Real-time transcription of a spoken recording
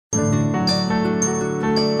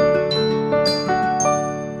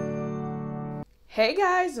Hey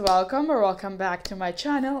guys, welcome back to my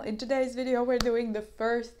channel. In today's video we're doing the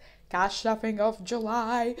first cash stuffing of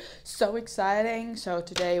July. So exciting. So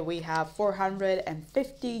today we have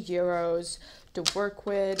 450 euros to work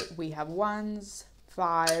with. We have ones,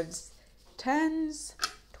 fives, tens,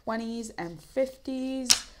 20s and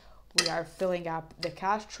 50s. We are filling up the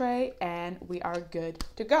cash tray and we are good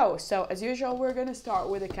to go. So as usual, we're going to start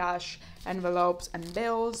with the cash envelopes and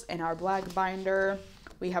bills in our black binder.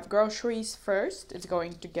 We have groceries first. It's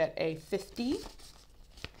going to get a 50.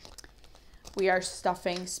 We are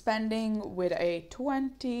stuffing spending with a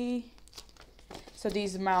 20. So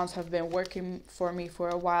these amounts have been working for me for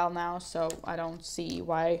a while now, so I don't see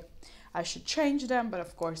why I should change them. But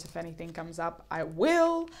of course, if anything comes up, I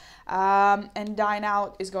will. And dine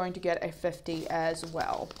out is going to get a 50 as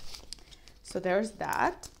well. So there's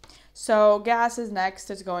that. So gas is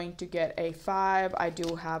next. It's going to get a 5. I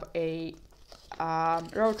do have a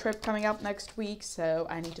road trip coming up next week, so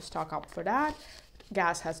I need to stock up for that.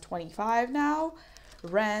 Gas has 25 now.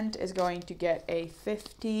 Rent is going to get a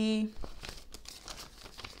 50,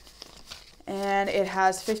 and it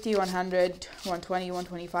has 50, 100, 120,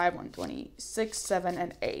 125, 126, 7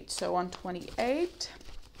 and 8, so 128.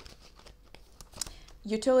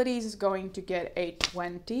 Utilities is going to get a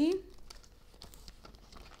 20,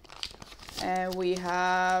 and we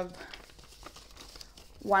have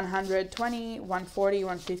 120, 140,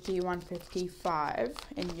 150, 155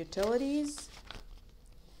 in utilities.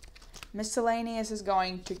 Miscellaneous is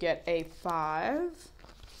going to get a 5.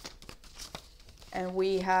 And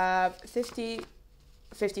we have 50,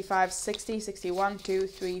 55, 60, 61, 2,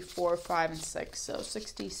 3, 4, 5, and 6. So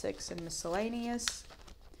 66 in miscellaneous.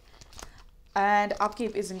 And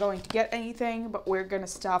upkeep isn't going to get anything, but we're going to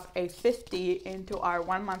stuff a 50 into our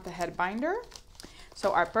 1 month ahead binder.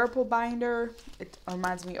 So our purple binder, it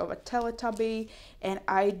reminds me of a Teletubby, and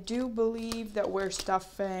I do believe that we're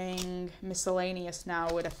stuffing miscellaneous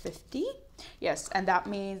now with a 50. Yes, and that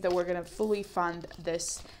means that we're going to fully fund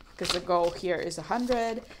this because the goal here is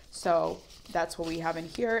 100. So that's what we have in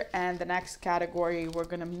here. And the next category we're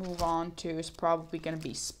going to move on to is probably going to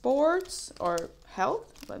be sports or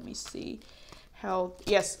health. Let me see. Health,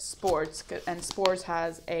 yes, sports, and sports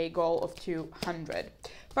has a goal of 200.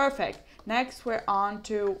 Perfect. Next, we're on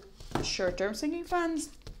to short-term sinking funds.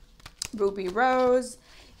 Ruby Rose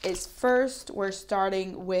is first. We're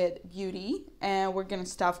starting with beauty, and we're going to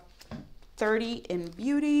stuff 30 in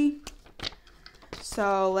beauty.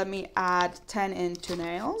 So let me add 10 into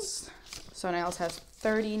nails. So nails has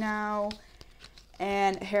 30 now.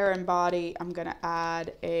 And hair and body, I'm going to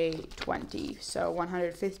add a 20. So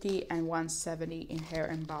 150 and 170 in hair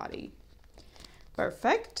and body.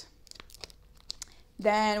 Perfect.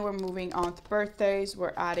 Then we're moving on to birthdays.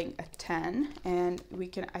 We're adding a 10, and we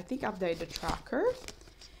can, I think, update the tracker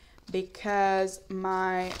because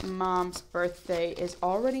my mom's birthday is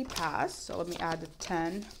already passed. So let me add the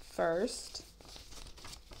 10 first.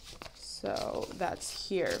 So that's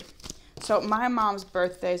here. So my mom's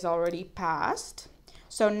birthday is already passed.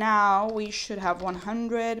 So now we should have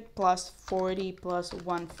 100 plus 40 plus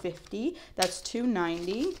 150. That's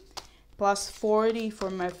 290. Plus 40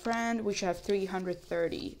 for my friend, we should have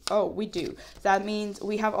 330. Oh, we do. That means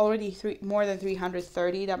we have already more than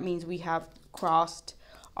 330. That means we have crossed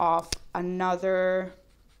off another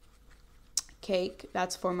cake.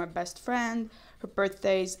 That's for my best friend. Her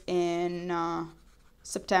birthday's in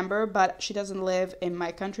September, but she doesn't live in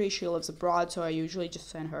my country. She lives abroad, so I usually just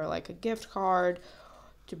send her like a gift card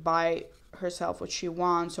to buy herself what she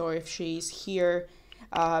wants, or if she's here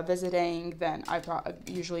visiting, then I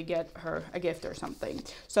usually get her a gift or something.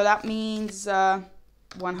 So that means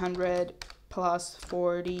 100 plus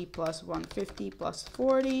 40 plus 150 plus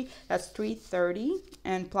 40, that's 330,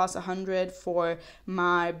 and plus 100 for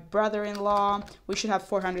my brother-in-law, we should have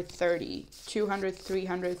 430, 200,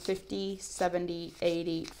 350, 70,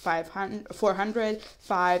 80, 500, 400,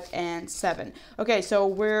 5, and 7. Okay, so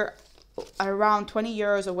we're around 20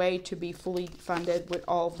 euros away to be fully funded with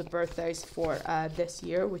all of the birthdays for this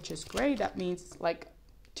year, which is great. That means like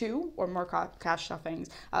 2 or more cash stuffings.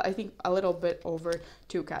 I think a little bit over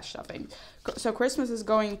 2 cash stuffings. So Christmas is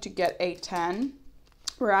going to get a 10.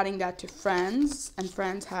 We're adding that to Friends, and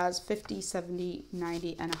Friends has 50, 70,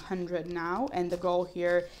 90, and 100 now, and the goal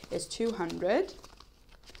here is 200.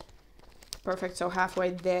 Perfect, so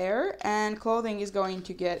halfway there. And clothing is going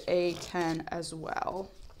to get a 10 as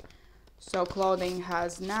well. So clothing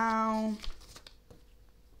has now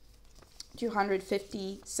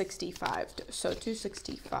 250, 65. So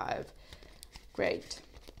 265. Great.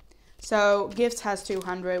 So gifts has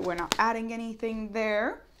 200. We're not adding anything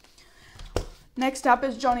there. Next up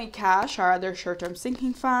is Johnny Cash, our other short-term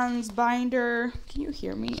sinking funds binder. Can you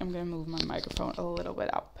hear me? I'm gonna move my microphone a little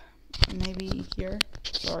bit up. Maybe here.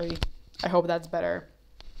 Sorry. I hope that's better.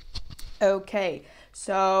 Okay,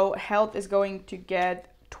 so health is going to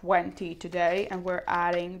get 20 today, and we're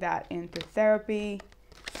adding that into therapy.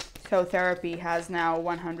 So therapy has now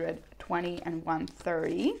 120 and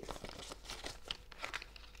 130.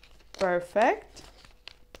 Perfect.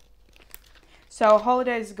 So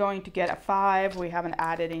holiday is going to get a 5. We haven't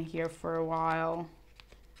added in here for a while.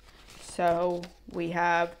 So we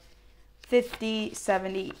have 50,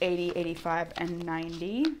 70, 80, 85, and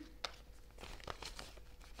 90.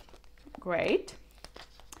 Great.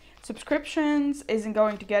 Subscriptions isn't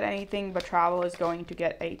going to get anything, but travel is going to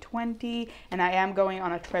get a 20. And I am going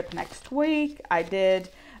on a trip next week. I did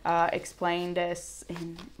explain this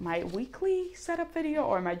in my weekly setup video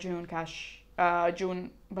or my June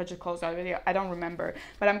budget closeout video. I don't remember,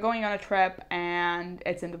 but I'm going on a trip, and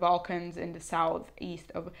it's in the Balkans, in the southeast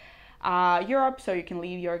of Europe, so you can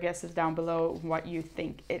leave your guesses down below what you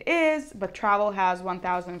think it is. But travel has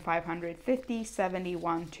 1,550, 70,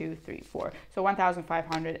 1, 2, 3, 4. So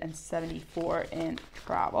 1,574 in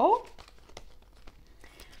travel.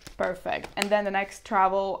 Perfect. And then the next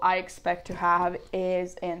travel I expect to have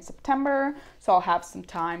is in September, so I'll have some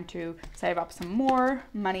time to save up some more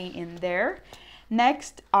money in there.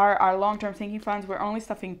 Next are our long-term sinking funds. We're only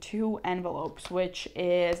stuffing 2 envelopes, which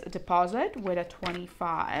is a deposit with a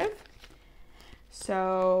 25.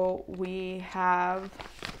 So we have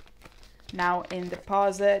now in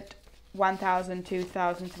deposit 1,000,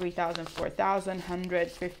 2,000, 3,000, 4,000,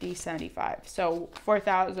 150, 75. So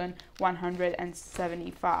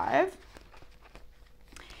 4,175.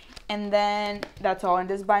 And then that's all in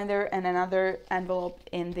this binder, and another envelope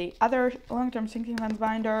in the other long-term sinking funds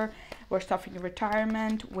binder. We're stuffing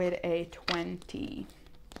retirement with a 20.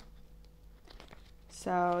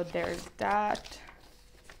 So there's that.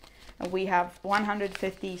 And we have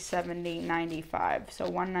 150, 70, 95. So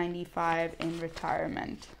 195 in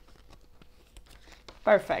retirement.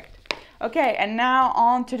 Perfect. Okay, and now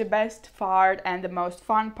on to the best part and the most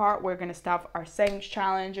fun part. We're gonna stuff our savings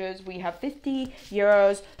challenges. We have 50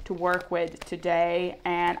 euros to work with today,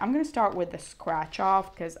 and I'm gonna start with the scratch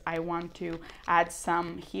off because I want to add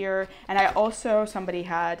some here. And I also, somebody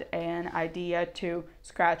had an idea to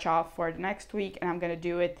scratch off for the next week, and I'm gonna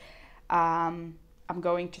do it. I'm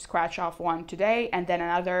going to scratch off one today and then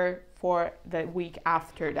another for the week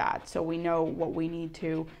after that, so we know what we need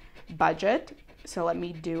to budget. So let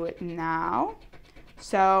me do it now.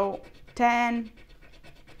 So 10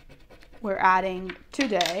 we're adding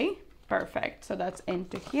today. Perfect. So that's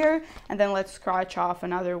into here. And then let's scratch off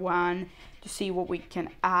another one to see what we can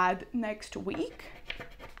add next week.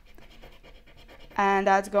 And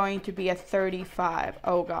that's going to be a 35.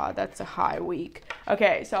 Oh God, that's a high week.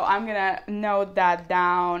 Okay, so I'm gonna note that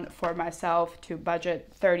down for myself to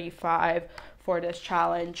budget 35 for this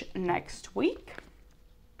challenge next week.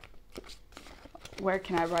 Where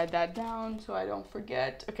can I write that down so I don't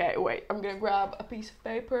forget? Okay, wait, I'm gonna grab a piece of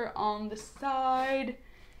paper on the side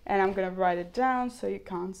and I'm gonna write it down so you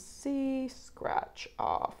can't see. Scratch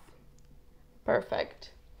off.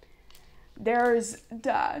 Perfect. There's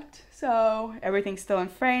that. So everything's still in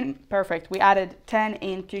frame. Perfect. We added 10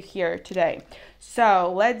 into here today.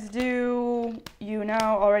 So let's do, you know,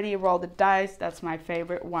 already roll the dice. That's my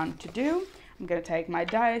favorite one to do. I'm gonna take my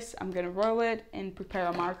dice, I'm gonna roll it and prepare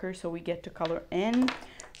a marker so we get to color in.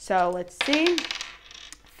 So let's see,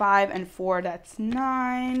 5 and 4, that's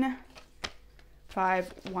 9.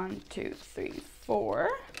 5, 1, 2, 3, 4.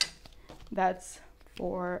 That's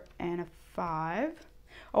 4 and a 5.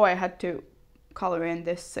 Oh, I had to color in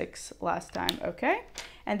this 6 last time, okay.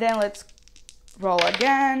 And then let's roll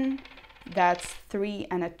again. That's 3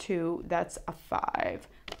 and a 2, that's a 5.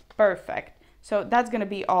 Perfect. So that's going to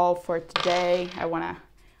be all for today. I want to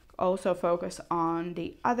also focus on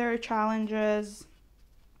the other challenges.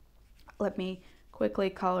 Let me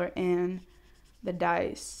quickly color in the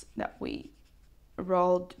dice that we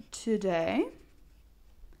rolled today.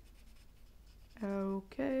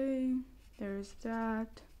 Okay, there's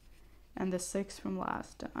that. And the 6 from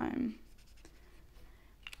last time.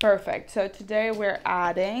 Perfect. So today we're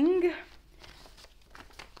adding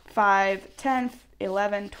 5, 10,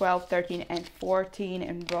 11, 12, 13, and 14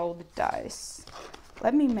 and roll the dice.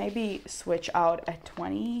 Let me maybe switch out a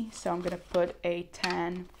 20. So I'm gonna put a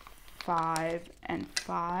 10, 5, and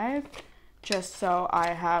 5, just so I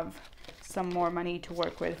have some more money to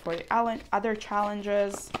work with for the other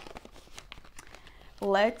challenges.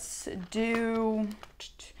 Let's do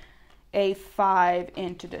a 5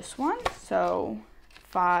 into this one. So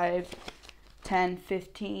 5, 10,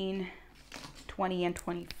 15, 20 and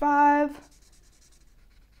 25.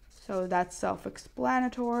 So that's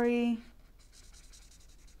self-explanatory.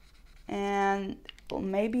 And well,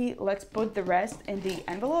 maybe let's put the rest in the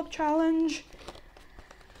envelope challenge.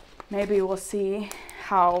 Maybe we'll see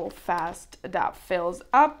how fast that fills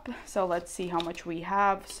up. So let's see how much we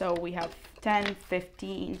have. So we have 10,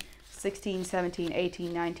 15, 16, 17,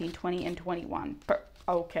 18, 19, 20, and 21.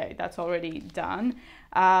 Okay, that's already done.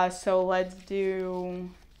 So let's do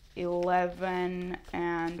 11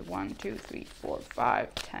 and 1, 2, 3, 4,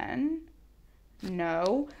 5, 10.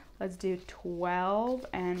 No, let's do 12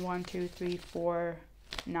 and 1, 2, 3, 4,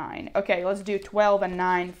 9. Okay, let's do 12 and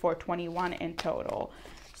 9 for 21 in total.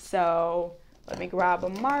 So let me grab a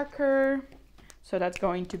marker. So that's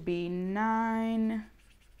going to be 9.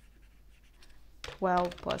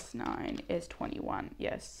 12 plus 9 is 21.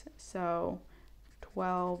 Yes, so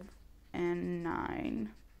 12 and 9.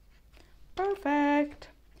 Perfect.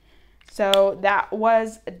 So that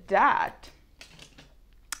was that.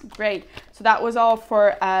 Great. So that was all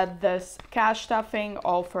for this cash stuffing,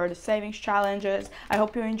 all for the savings challenges. I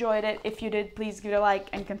hope you enjoyed it. If you did, please give it a like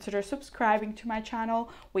and consider subscribing to my channel.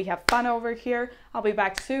 We have fun over here. I'll be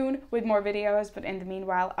back soon with more videos, but in the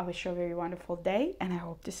meanwhile, I wish you a very wonderful day and I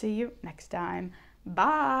hope to see you next time.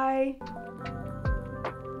 Bye.